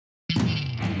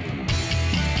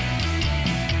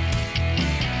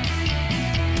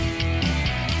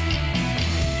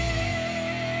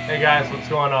guys, what's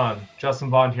going on?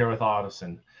 Justin Bond here with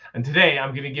Audison. And today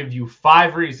I'm going to give you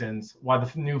 5 reasons why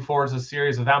the new Forza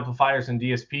series of amplifiers and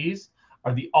DSPs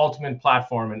are the ultimate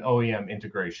platform in OEM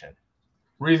integration.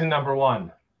 Reason number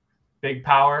 1, big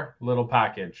power, little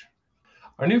package.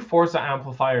 Our new Forza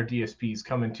amplifier DSPs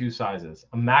come in 2 sizes,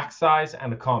 a max size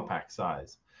and a compact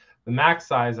size. The max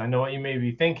size, I know what you may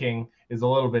be thinking, is a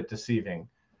little bit deceiving.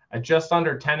 At just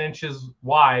under 10 inches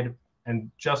wide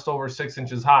and just over 6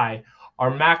 inches high, our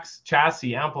max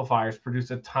chassis amplifiers produce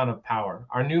a ton of power.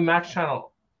 Our new max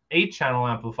channel 8-channel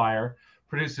amplifier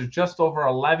produces just over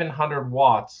 1100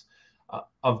 watts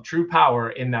of true power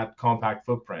in that compact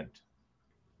footprint.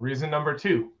 Reason number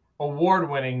 2,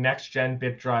 award-winning next-gen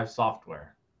BitDrive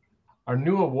software. Our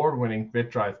new award-winning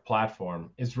BitDrive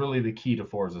platform is really the key to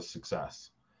Forza's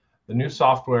success. The new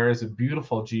software is a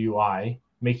beautiful GUI,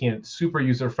 making it super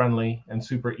user-friendly and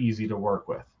super easy to work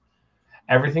with.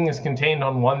 Everything is contained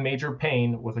on one major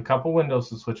pane with a couple windows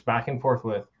to switch back and forth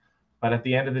with, but at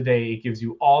the end of the day, it gives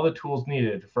you all the tools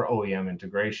needed for OEM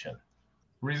integration.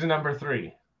 Reason number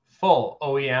 3, full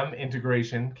OEM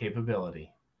integration capability.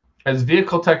 As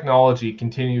vehicle technology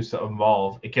continues to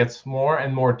evolve, it gets more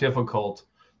and more difficult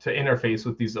to interface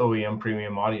with these OEM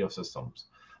premium audio systems.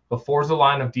 The Forza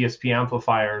line of DSP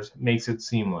amplifiers makes it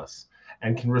seamless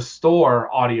and can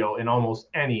restore audio in almost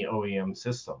any OEM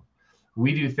system.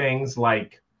 We do things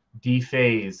like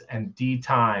dephase and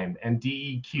detime and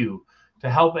DEQ to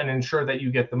help and ensure that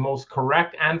you get the most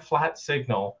correct and flat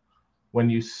signal when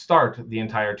you start the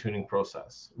entire tuning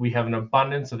process. We have an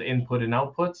abundance of input and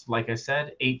outputs. Like I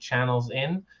said, 8 channels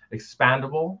in,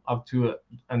 expandable up to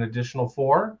an additional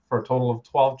 4 for a total of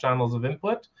 12 channels of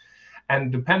input.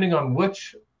 And depending on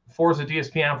which Forza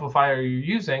DSP amplifier you're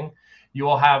using, you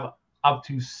will have up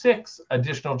to 6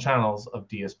 additional channels of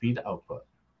DSP to output,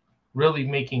 really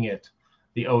making it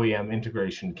the OEM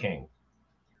integration king.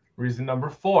 Reason number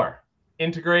 4,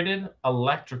 integrated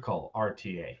electrical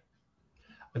RTA.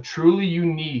 A truly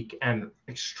unique and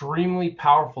extremely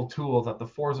powerful tool that the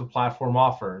Forza platform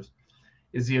offers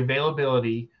is the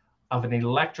availability of an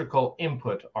electrical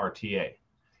input RTA.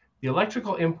 The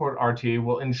electrical input RTA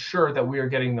will ensure that we are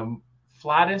getting the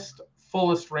flattest,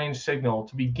 fullest range signal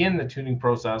to begin the tuning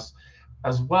process,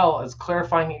 as well as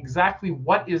clarifying exactly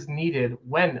what is needed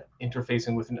when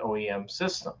interfacing with an OEM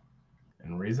system.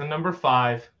 And reason number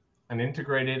 5, an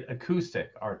integrated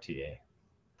acoustic RTA.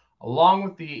 Along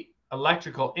with the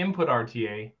electrical input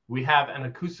RTA, we have an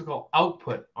acoustical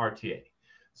output RTA.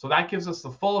 So that gives us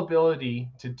the full ability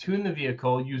to tune the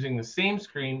vehicle using the same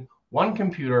screen, one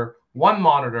computer, one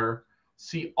monitor,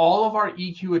 see all of our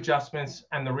EQ adjustments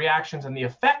and the reactions and the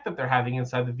effect that they're having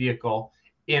inside the vehicle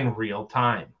in real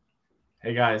time.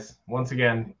 Hey guys, once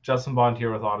again, Justin Bond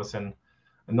here with Audison.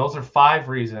 And those are 5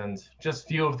 reasons, just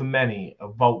few of the many,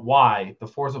 about why the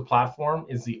Forza platform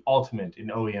is the ultimate in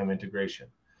OEM integration.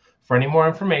 For any more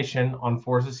information on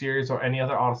Forza series or any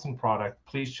other Audison product,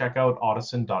 please check out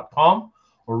audison.com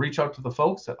or reach out to the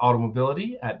folks at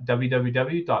Automobility at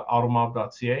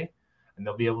www.automob.ca, and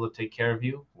they'll be able to take care of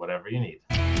you, whatever you need.